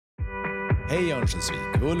Hej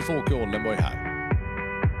Örnsköldsvik, Ulf-Åke Ollenborg här.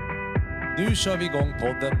 Nu kör vi igång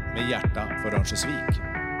podden med hjärta för Örnsköldsvik.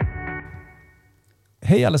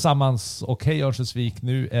 Hej allesammans och hej Örnsköldsvik.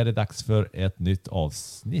 Nu är det dags för ett nytt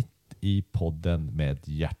avsnitt i podden med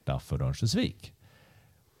hjärta för Örnsköldsvik.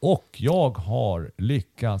 Och jag har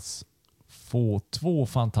lyckats få 2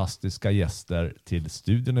 fantastiska gäster till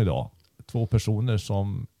studion idag. 2 personer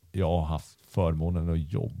som jag har haft förmånen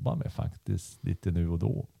att jobba med faktiskt lite nu och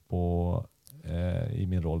då i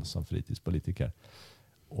min roll som fritidspolitiker.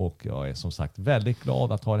 Och jag är som sagt väldigt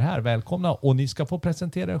glad att ha er här. Välkomna och ni ska få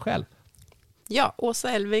presentera er själv. Ja,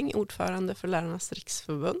 Åsa Elving, ordförande för Lärarnas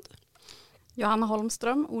riksförbund. Johanna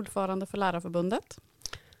Holmström, ordförande för Lärarförbundet.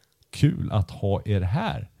 Kul att ha er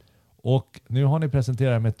här. Och nu har ni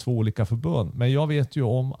presenterat er med 2 olika förbund. Men jag vet ju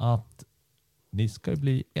om att ni ska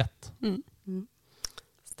bli ett.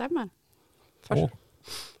 Stämmer. Och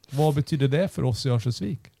vad betyder det för oss i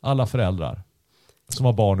Örnsköldsvik? Alla föräldrar som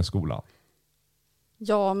har barn i skolan.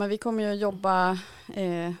 Ja, men vi kommer ju jobba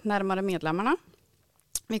närmare medlemmarna.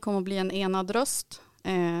 Vi kommer att bli en enad röst.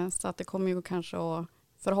 Så att det kommer ju kanske att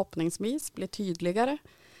förhoppningsvis bli tydligare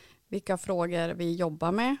vilka frågor vi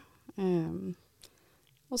jobbar med.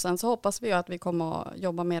 Och sen så hoppas vi att vi kommer att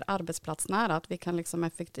jobba mer arbetsplatsnära. Att vi kan liksom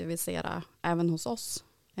effektivisera även hos oss.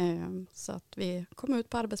 Så att vi kommer ut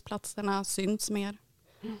på arbetsplatserna, syns mer.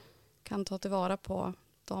 Kan ta tillvara på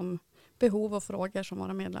de behov och frågor som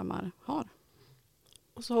våra medlemmar har.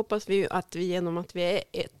 Och så hoppas vi att vi genom att vi är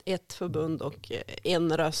ett förbund och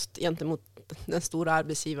en röst gentemot den stora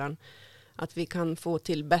arbetsgivaren, att vi kan få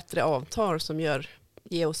till bättre avtal som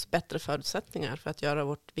ger oss bättre förutsättningar för att göra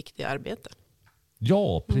vårt viktiga arbete.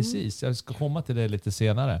 Ja, precis. Jag ska komma till det lite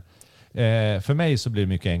senare. För mig så blir det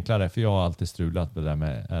mycket enklare för jag har alltid strulat med det där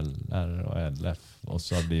med LR och LF och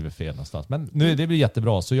så har det blivit fel någonstans. Men nu det blir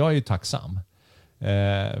jättebra så jag är ju tacksam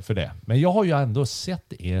för det. Men jag har ju ändå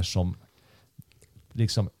sett er som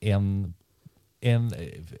liksom en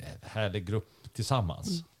härlig grupp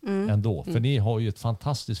tillsammans ändå. För ni har ju ett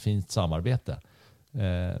fantastiskt fint samarbete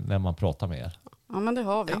när man pratar med er. Ja, men det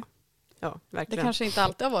har vi. Ja, verkligen. Det kanske inte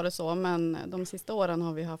alltid har varit så, men de sista åren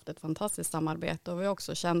har vi haft ett fantastiskt samarbete och vi har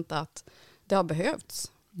också känt att det har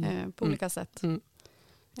behövts på olika sätt.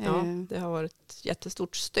 Ja, det har varit ett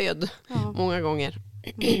jättestort stöd många gånger.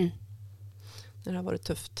 Det har varit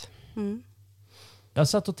tufft. Jag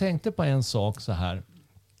satt och tänkte på en sak så här.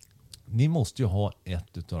 Ni måste ju ha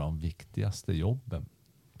ett av de viktigaste jobben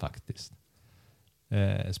faktiskt.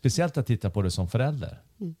 Speciellt att titta på det som förälder.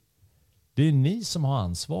 Det är ni som har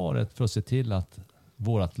ansvaret för att se till att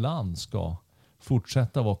vårt land ska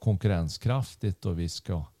fortsätta vara konkurrenskraftigt och vi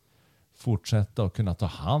ska fortsätta att kunna ta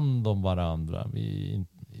hand om varandra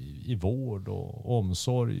i vård och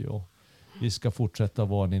omsorg och vi ska fortsätta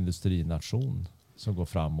vara en industrination som går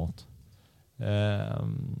framåt.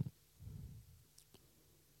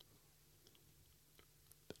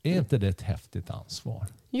 Är inte det ett häftigt ansvar?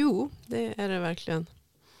 Jo, det är det verkligen.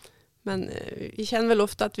 Men vi känner väl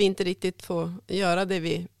ofta att vi inte riktigt får göra det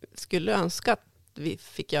vi skulle önska att vi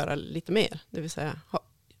fick göra lite mer. Det vill säga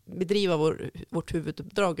bedriva vårt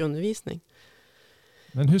huvuduppdrag i undervisning.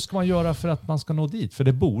 Men hur ska man göra för att man ska nå dit? För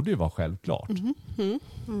det borde ju vara självklart.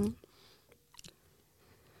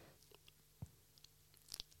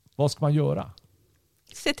 Vad ska man göra?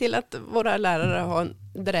 Se till att våra lärare har en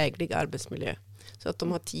dräglig arbetsmiljö. Så att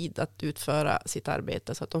de har tid att utföra sitt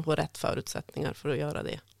arbete. Så att de får rätt förutsättningar för att göra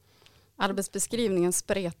det. Arbetsbeskrivningen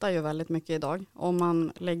spretar ju väldigt mycket idag. Och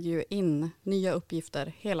man lägger ju in nya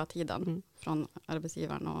uppgifter hela tiden. Från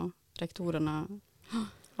arbetsgivaren och rektorerna.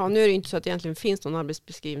 Ja, nu är det inte så att det egentligen finns någon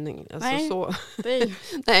arbetsbeskrivning. Alltså Nej, så. det är ju...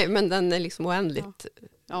 Nej, men den är liksom oändligt.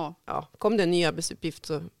 Ja. Kom det en ny arbetsuppgift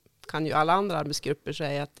så kan ju alla andra arbetsgrupper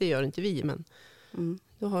säga att det gör inte vi. Men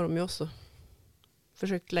då har de ju också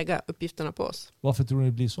försökt lägga uppgifterna på oss. Varför tror ni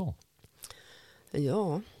det blir så?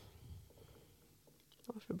 Ja,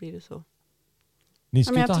 varför blir det så? Ni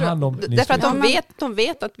ska ta hand om... Därför att de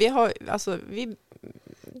vet att vi har... Alltså,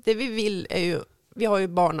 det vi vill är ju... Vi har ju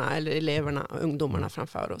barnen eller eleverna och ungdomarna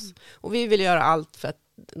framför oss. Och vi vill göra allt för att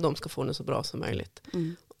de ska få det så bra som möjligt.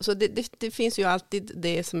 Så det finns ju alltid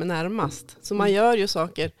det som är närmast. Så man gör ju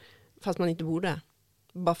saker fast man inte borde.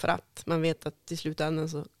 Bara för att man vet att i slutändan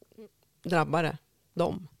så drabbar det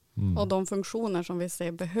dem. Och de funktioner som vi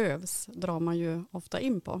ser behövs drar man ju ofta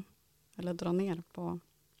in på. Eller drar ner på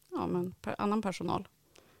annan personal.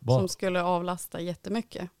 Som skulle avlasta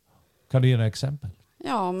jättemycket. Kan du ge några exempel?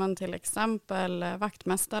 Ja, men till exempel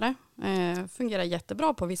vaktmästare fungerar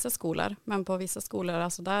jättebra på vissa skolor. Men på vissa skolor,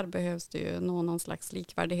 alltså där behövs det ju någon slags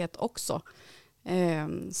likvärdighet också.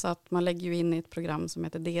 Så att man lägger ju in i ett program som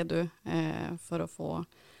heter DEDU för att få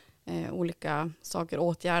olika saker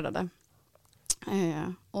åtgärdade.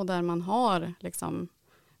 Och där man har liksom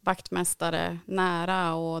vaktmästare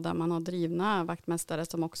nära och där man har drivna vaktmästare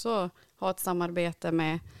som också har ett samarbete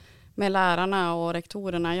med lärarna och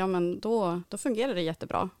rektorerna, ja men då fungerar det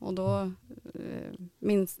jättebra. Och då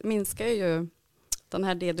minskar ju den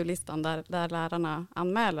här DDO-listan där lärarna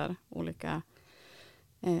anmäler olika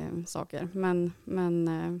saker.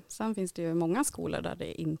 Men sen finns det ju många skolor där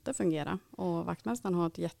det inte fungerar. Och vaktmästaren har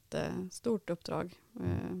ett jättestort uppdrag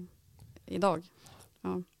idag.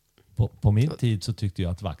 Ja. På min tid så tyckte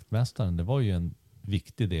jag att vaktmästaren, det var ju en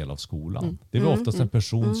viktig del av skolan. Det var oftast en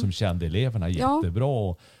person som kände eleverna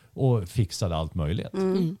jättebra och fixade allt möjligt.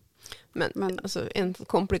 Men alltså, en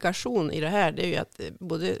komplikation i det här, det är ju att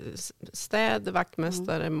både städ,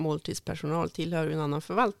 vaktmästare, måltidspersonal tillhör ju en annan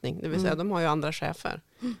förvaltning. Det vill säga de har ju andra chefer.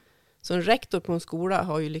 Så en rektor på en skola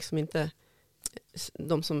har ju liksom inte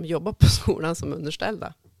de som jobbar på skolan som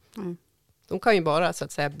underställda. De kan ju bara så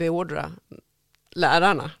att säga beordra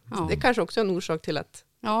lärarna. Det är kanske också en orsak till att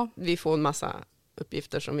vi får en massa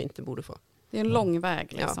uppgifter som vi inte borde få. Det är en lång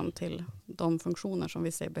väg liksom, till de funktioner som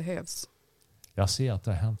vi ser behövs. Jag ser att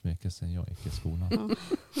det har hänt mycket sedan jag gick i skolan.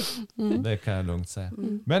 Det kan jag lugnt säga.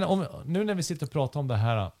 Men nu när vi sitter och pratar om det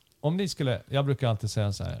här, om ni skulle, jag brukar alltid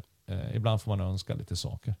säga så här, ibland får man önska lite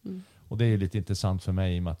saker. Och det är ju lite intressant för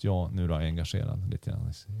mig i och med att jag nu är engagerad lite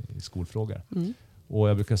grann i skolfrågor. Och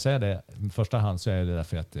jag brukar säga det, i första hand så är det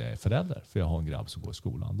därför att jag är förälder, för jag har en grabb som går i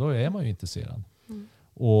skolan. Då är man ju intresserad.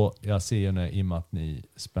 Och jag ser ju i och med att ni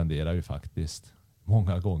spenderar ju faktiskt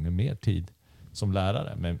många gånger mer tid som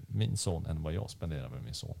lärare med min son än vad jag spenderar med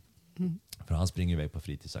min son. För han springer iväg på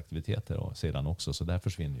fritidsaktiviteter och sedan också, så där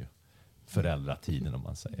försvinner ju föräldratiden om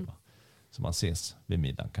man säger. Va? Så man ses vid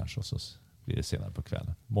middagen kanske och så blir det senare på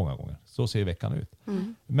kvällen. Många gånger. Så ser veckan ut.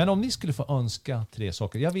 Men om ni skulle få önska 3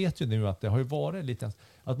 saker. Jag vet ju nu att det har ju varit lite,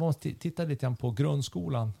 att man tittar lite grann på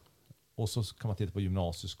grundskolan och så kan man titta på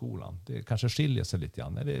gymnasieskolan. Det kanske skiljer sig lite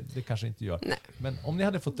grann. Nej, det kanske inte gör. Nej. Men om ni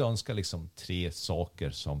hade fått önska liksom 3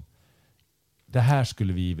 saker som det här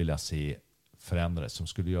skulle vi vilja se förändrades, som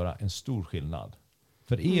skulle göra en stor skillnad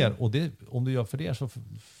för er. Och om du gör för er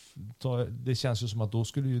så det känns ju som att då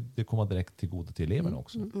skulle ju det komma direkt till goda till eleverna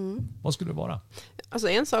också. Vad skulle det vara? Alltså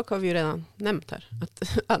en sak har vi ju redan nämnt här.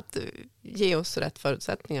 Att ge oss rätt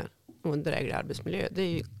förutsättningar och en dräglig arbetsmiljö. Det är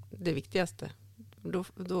ju det viktigaste.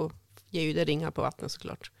 Då ger ju det ringar på vattnet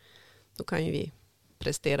såklart. Då kan ju vi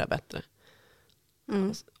prestera bättre.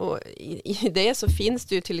 Och i det så finns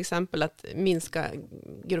det ju till exempel att minska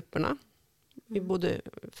grupperna i både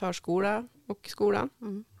förskola och skola.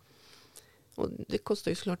 Och det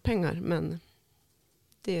kostar ju såklart pengar, men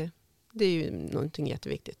det är ju någonting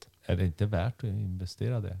jätteviktigt. Är det inte värt att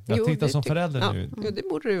investera det? Jag tittar som förälder nu. Ja, det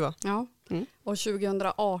borde det ju vara. Ja. Och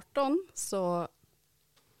 2018 så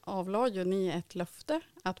avlade ju ni ett löfte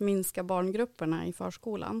att minska barngrupperna i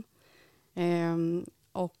förskolan.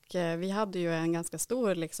 Och vi hade ju en ganska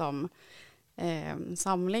stor liksom,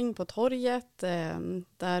 samling på torget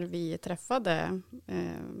där vi träffade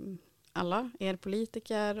alla er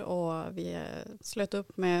politiker och vi slöt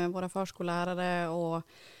upp med våra förskollärare och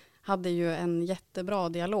hade ju en jättebra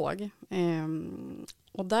dialog.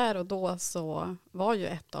 Och där och då så var ju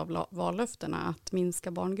ett av vallöftena att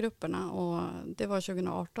minska barngrupperna och det var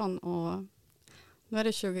 2018 och nu är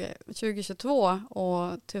det 2022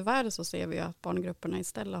 och tyvärr så ser vi att barngrupperna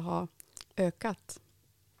istället har ökat.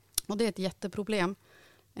 Och det är ett jätteproblem.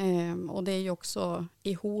 Och det är ju också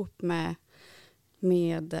ihop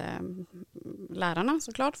med lärarna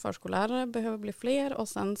såklart. Förskollärare behöver bli fler och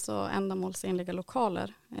sen så ändamålsenliga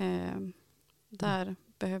lokaler. Där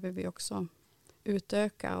behöver vi också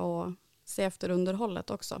utöka och se efter underhållet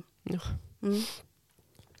också.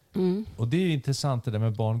 Och det är ju intressant det där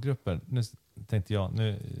med barngrupper. Nu tänkte jag,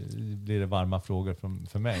 nu blir det varma frågor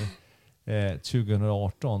för mig.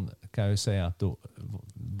 2018 kan jag ju säga att då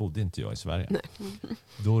bodde inte jag i Sverige.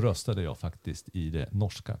 Då röstade jag faktiskt i det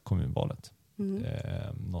norska kommunvalet.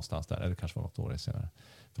 Någonstans där, eller kanske var något år senare.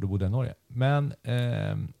 För då bodde jag i Norge. Men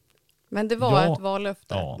det var ett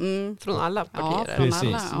vallöfte. Ja. Från alla partier. Ja,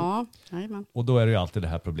 från alla. Ja. Och då är det ju alltid det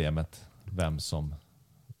här problemet. Vem som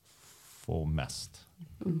får mest.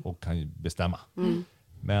 Och kan ju bestämma.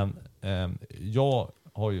 Men jag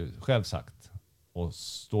har ju själv sagt och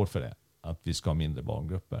står för det. Att vi ska ha mindre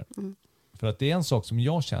barngrupper. För att det är en sak som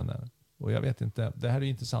jag känner. Och jag vet inte, det här är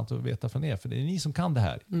intressant att veta från er. För det är ni som kan det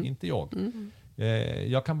här, inte jag.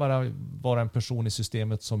 Jag kan bara vara en person i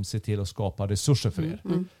systemet som ser till att skapa resurser för er.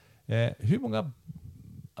 Hur många,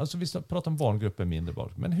 alltså vi pratar om barngrupper, mindre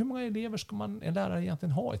barn. Men hur många elever ska en lärare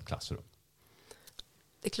egentligen ha i ett klassrum?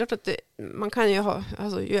 Det är klart att man kan ju ha,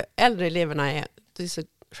 alltså ju äldre eleverna är,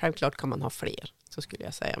 självklart kan man ha fler, så skulle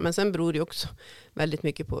jag säga. Men sen beror det också väldigt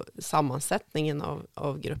mycket på sammansättningen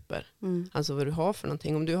av grupper. Alltså vad du har för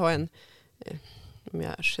någonting. Om du har om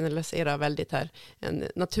jag generaliserar väldigt här, en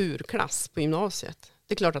naturklass på gymnasiet.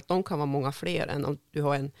 Det är klart att de kan vara många fler än om du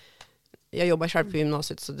har jag jobbar själv på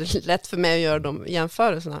gymnasiet, så det är lätt för mig att göra de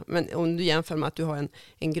jämförelserna. Men om du jämför med att du har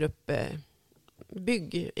en grupp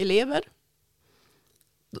byggelever,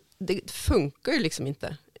 det funkar ju liksom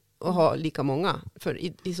inte att ha lika många. För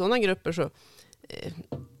i sådana grupper så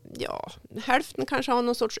hälften kanske har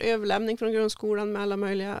någon sorts överlämning från grundskolan med alla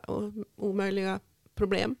möjliga och omöjliga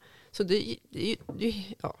problem. Så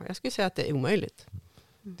jag skulle säga att det är omöjligt.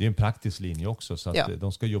 Det är en praktisk linje också, så att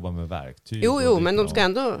de ska jobba med verktyg. Jo, men de ska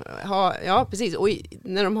ändå ha, precis. Och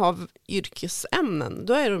när de har yrkesämnen,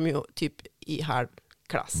 då är de ju typ i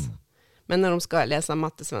halvklass. Men när de ska läsa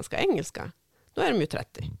matte, svenska, engelska, då är de ju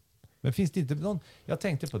 30. Men finns det inte någon, jag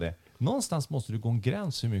tänkte på det, någonstans måste du gå en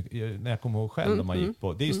gräns hur mycket, när jag kommer ihåg själv när man gick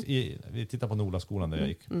på, det är just vi tittar på Nolaskolan där jag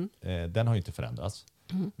gick, den har ju inte förändrats.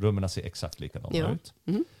 Rummen ser exakt likadana ut.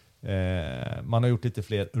 Man har gjort lite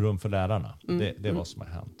fler rum för lärarna. Det är vad som har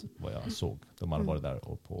hänt, vad jag såg. De hade varit där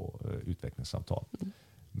och på utvecklingssamtal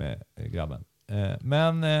med grabben.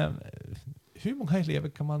 Men hur många elever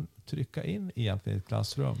kan man trycka in egentligen i ett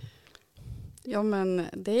klassrum? Ja, men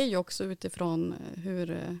det är ju också utifrån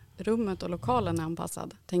hur rummet och lokalen är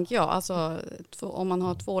anpassad, tänker jag. Alltså om man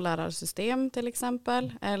har 2 lärarsystem till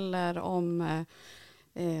exempel, eller om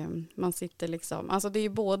man sitter liksom, alltså det är ju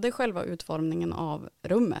både själva utformningen av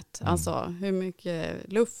rummet, alltså hur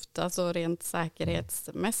mycket luft, alltså rent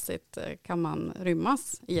säkerhetsmässigt kan man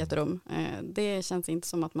rymmas i ett rum. Det känns inte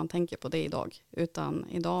som att man tänker på det idag, utan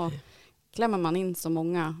idag klämmer man in så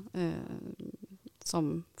många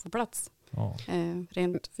som får plats.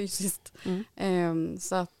 Rent fysiskt.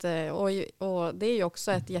 Så att, och det är ju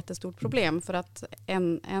också ett jättestort problem, för att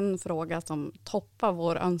en fråga som toppar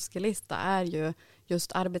vår önskelista är ju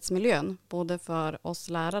just arbetsmiljön, både för oss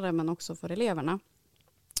lärare men också för eleverna.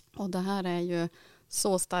 Och det här är ju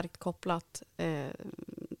så starkt kopplat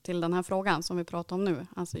till den här frågan som vi pratar om nu.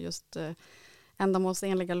 Alltså just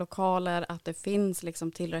ändamålsenliga lokaler, att det finns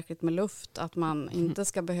liksom tillräckligt med luft, att man inte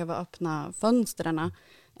ska behöva öppna fönstren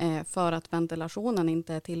för att ventilationen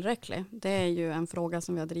inte är tillräcklig. Det är ju en fråga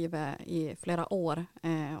som vi har drivit i flera år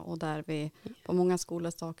och där vi på många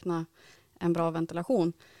skolor saknar en bra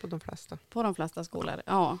ventilation. På de flesta. På de flesta skolor,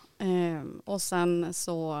 ja. Och sen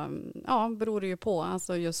så beror det ju på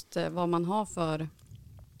alltså just vad man har för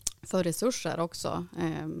resurser också.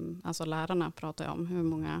 Alltså lärarna pratar jag om, hur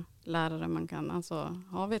många lärare man kan. Alltså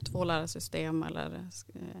har vi 2 lärarsystem eller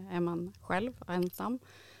är man själv ensam?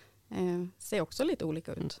 Ser också lite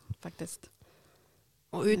olika ut faktiskt.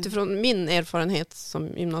 Och utifrån min erfarenhet som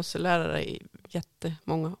gymnasielärare i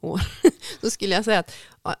jättemånga år så skulle jag säga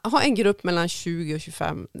att ha en grupp mellan 20 och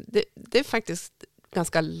 25, det är faktiskt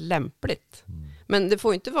ganska lämpligt. Men det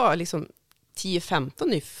får inte vara liksom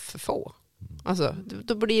 10-15 är för få. Alltså,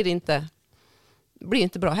 då blir det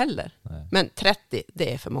inte bra heller. Nej. Men 30,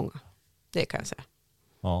 det är för många. Det kan jag säga.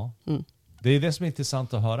 Ja, det är det som är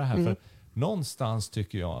intressant att höra här. För någonstans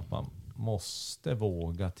tycker jag att man måste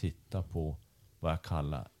våga titta på vad jag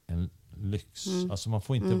kallar en lyx. Alltså man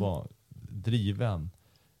får inte vara driven.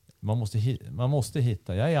 Man måste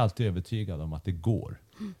hitta. Jag är alltid övertygad om att det går.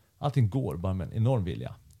 Allting går bara med en enorm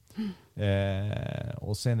vilja.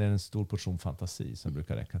 Och sen är det en stor portion fantasi som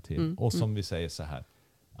brukar räcka till. Och som vi säger så här,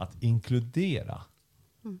 att inkludera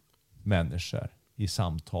människor i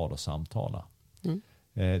samtal och samtala.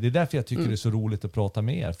 Det är därför jag tycker det är så roligt att prata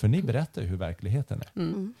med er. För ni berättar ju hur verkligheten är.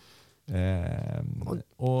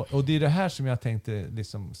 Och det är det här som jag tänkte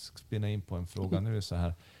liksom spinna in på en fråga nu så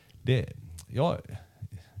här.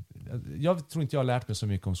 Jag tror inte jag har lärt mig så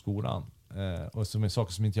mycket om skolan. Och som är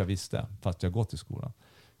saker som inte jag visste fast jag gått i skolan.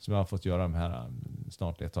 Som jag har fått göra de här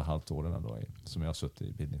snart 1,5 åren då, som jag har suttit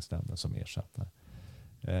i bildningsnämnden som ersättare.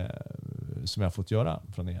 Som jag har fått göra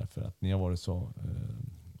från er för att ni har varit så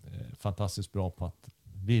fantastiskt bra på att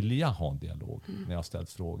vilja ha en dialog när jag har ställt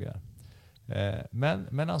frågor.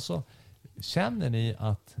 Men alltså, känner ni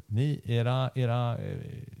att ni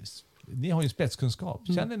har ju spetskunskap.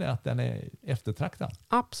 Känner ni att den är eftertraktad?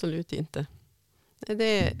 Absolut inte.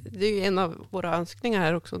 Det är ju en av våra önskningar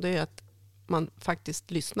här också. Det är att man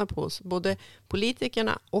faktiskt lyssnar på oss. Både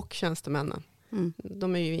politikerna och tjänstemännen.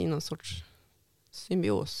 De är ju i någon sorts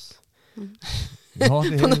symbios. Ja,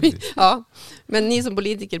 det är ja, men ni som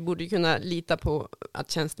politiker borde kunna lita på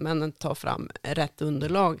att tjänstemännen tar fram rätt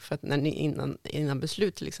underlag för att när ni innan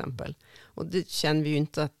beslut till exempel. Och det känner vi ju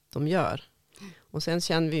inte att de gör. Och sen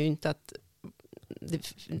känner vi ju inte att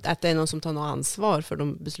det är någon som tar något ansvar för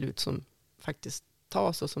de beslut som faktiskt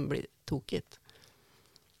tas och som blir tokigt.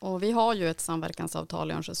 Och vi har ju ett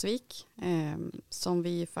samverkansavtal i Örnsköldsvik som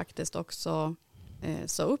vi faktiskt också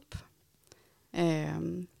sa upp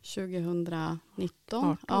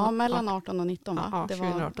 2019. Ja, mellan 18 och 19 va? Ja, det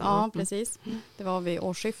var, 2018. ja, precis. Det var vid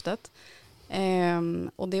årsskiftet.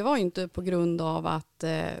 Och det var ju inte på grund av att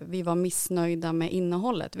vi var missnöjda med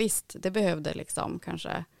innehållet. Visst, det behövde liksom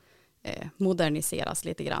kanske moderniseras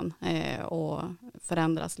lite grann och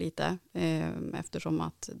förändras lite eftersom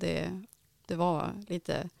att det var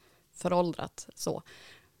lite föråldrat så.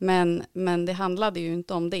 Men det handlade ju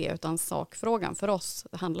inte om det, utan sakfrågan för oss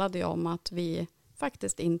handlade ju om att vi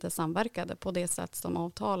faktiskt inte samverkade på det sätt som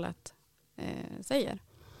avtalet säger.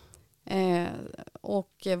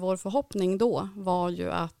 Och vår förhoppning då var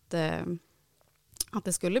ju att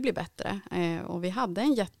det skulle bli bättre. Och vi hade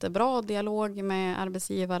en jättebra dialog med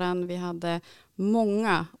arbetsgivaren. Vi hade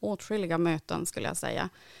åtskilliga möten skulle jag säga.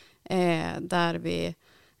 Där vi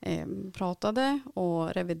pratade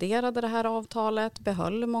och reviderade det här avtalet,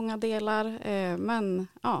 behöll många delar, men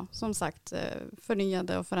ja, som sagt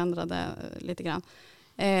förnyade och förändrade lite grann.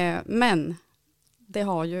 Men det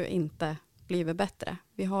har ju inte blivit bättre.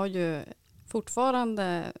 Vi har ju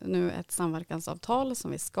fortfarande nu ett samverkansavtal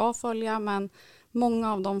som vi ska följa, men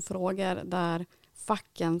många av de frågor där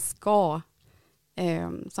facken ska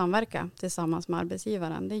samverka tillsammans med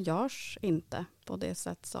arbetsgivaren, det görs inte på det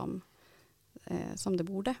sätt som det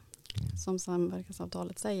borde, som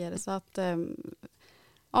samverkansavtalet säger. Så att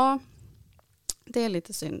ja, det är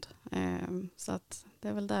lite synd. Så att det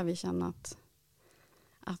är väl där vi känner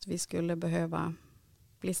att vi skulle behöva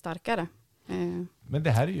bli starkare. Men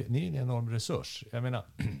det här är ju, ni är en enorm resurs. Jag menar,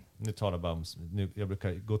 nu talar jag bara om, jag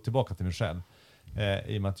brukar gå tillbaka till mig själv.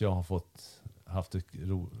 I och med att jag har haft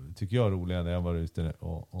tycker jag roligare när jag var ute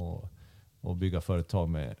och bygga företag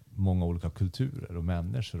med många olika kulturer och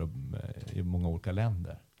människor i många olika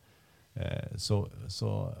länder.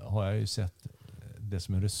 Så har jag ju sett det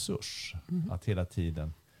som en resurs. Att hela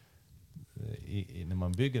tiden, när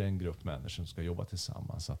man bygger en grupp människor som ska jobba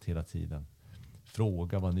tillsammans, att hela tiden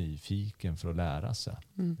fråga, vara nyfiken för att lära sig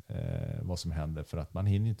vad som händer. För att man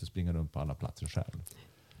hinner inte springa runt på alla platser själv.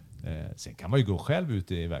 Sen kan man ju gå själv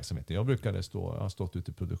ute i verksamheten. Jag har stått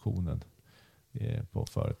ute i produktionen på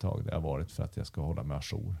företag där jag varit för att jag ska hålla mig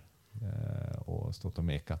ajour. Och stått och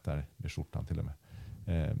mekat där med skjortan till och med.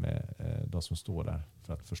 Med de som står där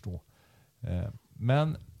för att förstå.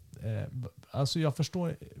 Men alltså jag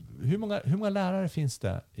förstår, hur många lärare finns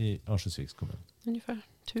det i Örnsköldsviks kommun? Ungefär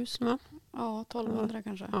 1000 va? Ja, 1200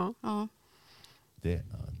 kanske. Ja.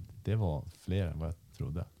 Det var fler än vad jag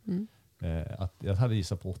trodde. Att jag hade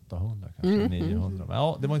gissat på 800 kanske, 900. Men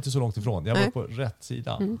ja, det var inte så långt ifrån. Jag var på rätt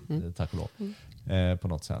sida, tack och lov. På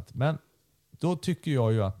något sätt. Men då tycker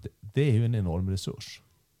jag ju att det är ju en enorm resurs.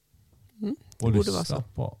 Och lyssna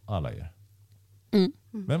på alla er.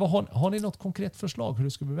 Men har ni något konkret förslag hur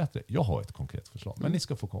det ska bli bättre? Jag har ett konkret förslag. Men ni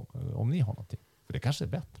ska få komma om ni har någonting. För det kanske är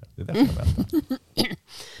bättre. Det är därför jag väntar.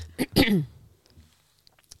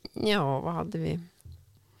 Ja, vad hade vi?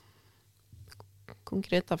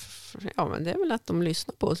 Konkreta, ja men det är väl att de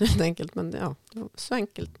lyssnar på oss helt enkelt. Men ja, så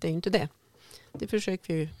enkelt det är ju inte det. Det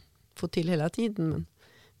försöker vi ju få till hela tiden. Men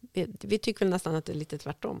vi tycker väl nästan att det är lite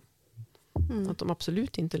tvärtom. Att de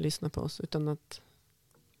absolut inte lyssnar på oss utan att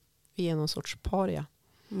vi är någon sorts paria.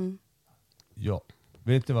 Ja,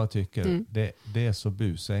 vet du vad jag tycker? Det är så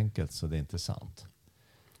busenkelt så det är inte sant.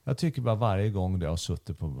 Jag tycker bara varje gång jag har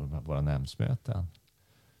suttit på våra nämndsmöten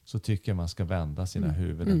så tycker jag man ska vända sina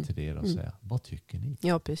huvuden till er och säga, vad tycker ni?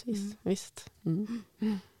 Ja, precis. Visst.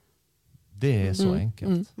 Det är så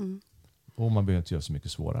enkelt. Och man behöver inte göra så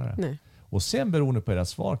mycket svårare. Nej. Och sen beroende på era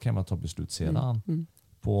svar kan man ta beslut sedan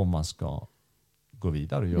på om man ska gå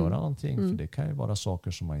vidare och göra någonting. För det kan ju vara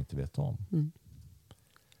saker som man inte vet om.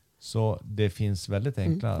 Så det finns väldigt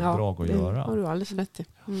enkla drag att göra. Ja, har du alldeles rätt i.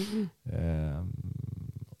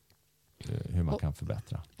 Hur man kan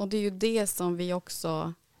förbättra. Och det är ju det som vi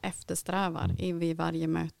också eftersträvar vid varje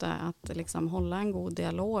möte. Att liksom hålla en god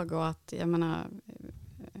dialog och att, jag menar,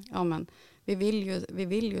 vi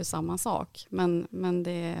vill ju samma sak. Men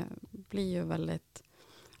det blir ju väldigt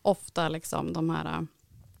ofta liksom de här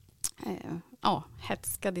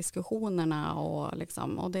hetska diskussionerna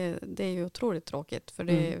och det är ju otroligt tråkigt för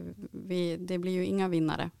det blir ju inga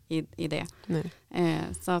vinnare i det.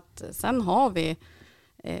 Så att sen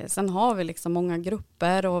har vi liksom många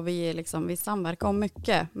grupper och vi samverkar om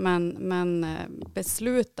mycket men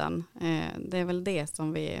besluten det är väl det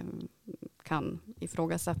som vi kan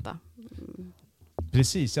ifrågasätta.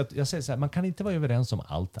 Precis, jag säger så här, man kan inte vara överens om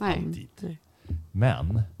allt alltid. Nej.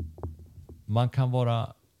 Men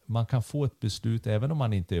man kan få ett beslut även om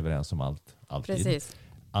man inte är överens om allt alltid. Precis.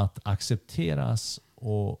 Att accepteras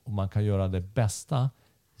och man kan göra det bästa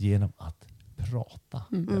genom att prata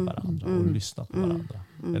med varandra och lyssna på varandra.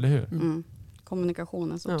 Eller hur?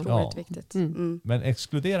 Kommunikation är så otroligt viktigt. Men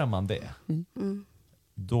exkluderar man det,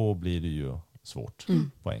 då blir det ju svårt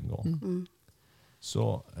på en gång.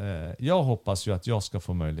 Så jag hoppas ju att jag ska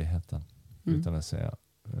få möjligheten, utan att säga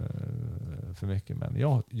för mycket.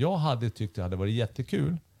 Men jag hade tyckt det hade varit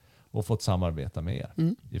jättekul att få samarbeta med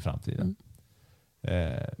er i framtiden.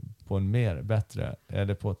 På en bättre,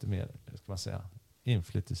 eller på ett mer, ska man säga,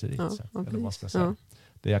 inflytelserikt sätt. Eller vad man ska säga.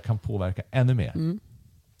 Där jag kan påverka ännu mer.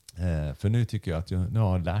 För nu tycker jag att nu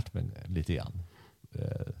har jag lärt mig lite grann.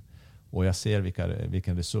 Och jag ser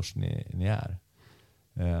vilken resurs ni är.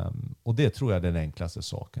 Och det tror jag är den enklaste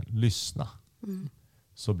saken. Lyssna.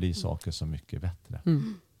 Så blir saker så mycket bättre.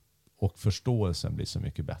 Och förståelsen blir så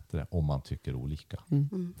mycket bättre om man tycker olika.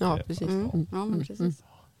 Ja, precis. Ja, men precis.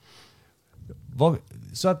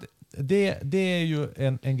 Så att det är ju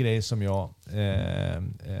en grej som jag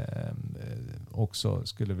också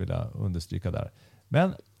skulle vilja understryka där.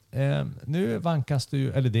 Men nu vankas det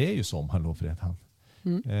ju, eller det är ju sommarlov redan.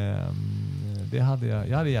 Jag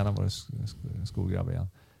hade gärna varit skolgrabb igen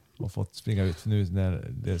och fått springa ut nu när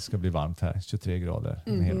det ska bli varmt här, 23 grader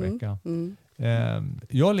en hel vecka.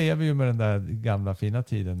 Jag lever ju med den där gamla fina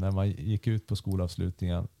tiden när man gick ut på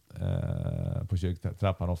skolavslutningen på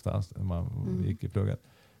kyrktrappan oftast när man gick i plugget.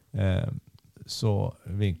 Så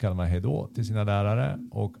vinkade man hej då till sina lärare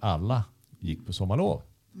och alla gick på sommarlov.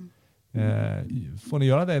 Får ni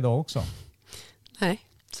göra det idag också? Nej,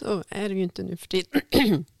 så är det ju inte nu för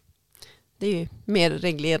tiden. Det är ju mer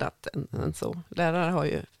reglerat än så. Lärare har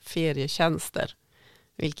ju ferietjänster,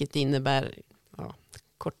 vilket innebär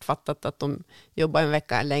kortfattat att de jobbar en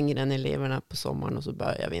vecka längre än eleverna på sommaren och så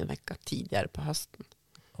börjar vi en vecka tidigare på hösten.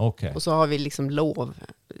 Okay. Och så har vi liksom lov,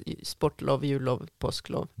 sportlov, jullov,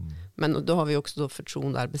 påsklov. Men då har vi också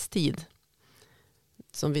förtroendearbetstid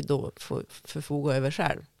som vi då får förfoga över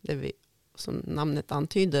själv. Det vi, som namnet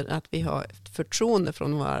antyder, att vi har ett förtroende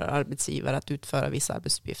från våra arbetsgivare att utföra vissa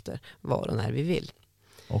arbetsuppgifter var och när vi vill.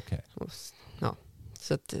 Okay.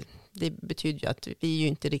 Så att det betyder ju att vi är ju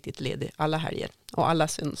inte riktigt lediga alla helger och alla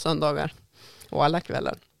söndagar och alla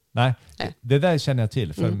kvällar. Nej, det där känner jag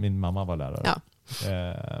till för min mamma var lärare. Ja.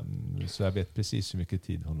 Så jag vet precis hur mycket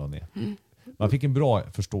tid hon la ner. Man fick en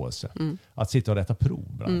bra förståelse att sitta och rätta prov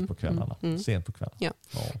bland på kvällarna, sent på kvällen. Ja.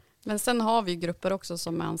 Men sen har vi grupper också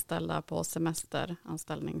som är anställda på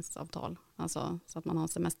semesteranställningsavtal. Alltså så att man har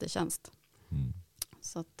semestertjänst.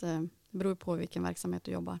 Så att det beror på vilken verksamhet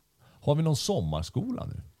du jobbar. Har vi någon sommarskola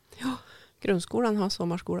nu? Ja, grundskolan har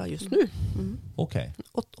sommarskola just nu. Okej.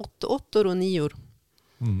 8 och 9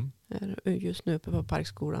 är just nu uppe på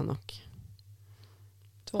Parkskolan och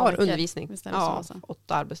har undervisning. Ja,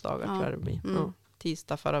 8 arbetsdagar tror jag det blir.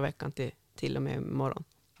 Tisdag förra veckan till och med imorgon.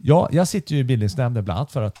 Ja, jag sitter ju i bildningsnämnden bland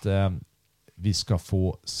annat för att vi ska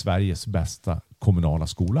få Sveriges bästa kommunala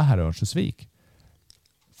skola här i Örnsköldsvik.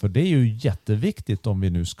 För det är ju jätteviktigt om vi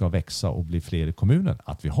nu ska växa och bli fler i kommunen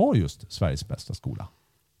att vi har just Sveriges bästa skola.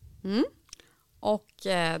 Och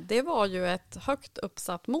det var ju ett högt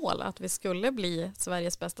uppsatt mål att vi skulle bli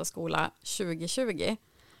Sveriges bästa skola 2020.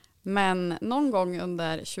 Men någon gång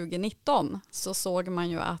under 2019 så såg man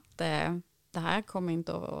ju att det här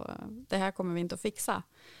kommer vi inte att fixa.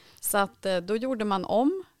 Så att då gjorde man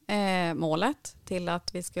om målet till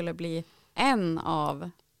att vi skulle bli en av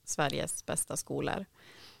Sveriges bästa skolor.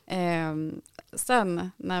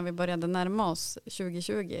 Sen när vi började närma oss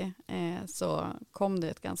 2020 så kom det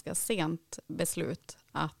ett ganska sent beslut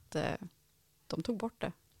att de tog bort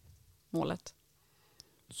det målet.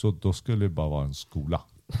 Så då skulle det bara vara en skola?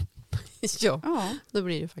 Ja, då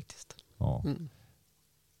blir det faktiskt. Ja.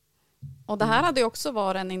 Och det här hade också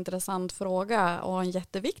varit en intressant fråga och en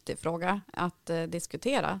jätteviktig fråga att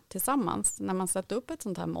diskutera tillsammans när man sätter upp ett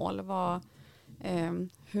sånt här mål.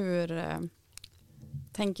 Hur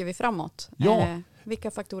tänker vi framåt? Ja.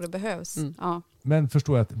 Vilka faktorer behövs? Ja. Men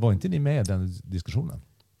förstår jag, var inte ni med i den diskussionen?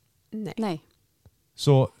 Nej.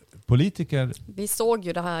 Så politiker... Vi såg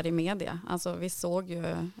ju det här i media. Alltså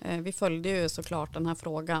vi följde ju såklart den här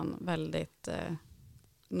frågan väldigt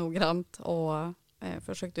noggrant och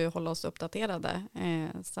försökte hålla oss uppdaterade.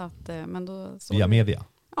 Men då via media?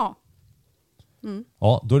 Ja.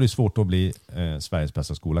 Ja, då är det svårt att bli Sveriges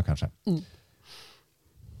bästa skola kanske.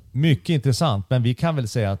 Mycket intressant, men vi kan väl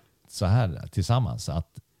säga så här tillsammans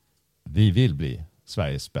att vi vill bli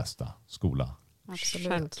Sveriges bästa skola. Absolut.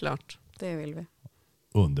 Självklart. Det vill vi.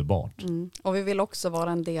 Underbart. Och vi vill också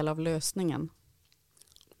vara en del av lösningen.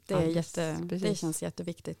 Det känns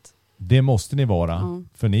jätteviktigt. Det måste ni vara,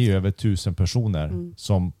 för ni är över 1000 personer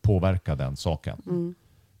som påverkar den saken.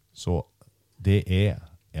 Så det är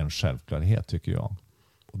en självklarhet tycker jag.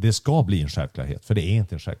 Och det ska bli en självklarhet, för det är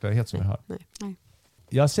inte en självklarhet som vi hör. Nej.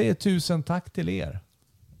 Jag säger 1000 tack till er.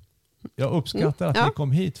 Jag uppskattar att ni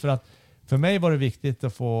kom hit, för mig var det viktigt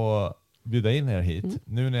att få bjuda in er hit.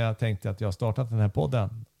 Nu när jag tänkte att jag har startat den här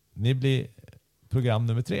podden. Ni blir program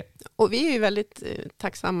nummer 3. Och vi är ju väldigt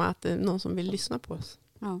tacksamma att det är någon som vill lyssna på oss.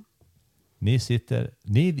 Ja.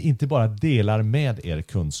 Ni inte bara delar med er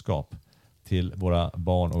kunskap till våra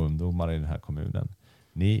barn och ungdomar i den här kommunen.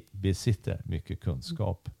 Ni besitter mycket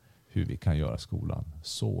kunskap hur vi kan göra skolan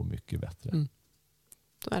så mycket bättre.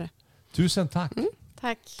 Så är det. 1000 tack.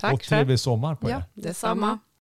 Tack. Tack och trevlig sommar på er. Ja, detsamma.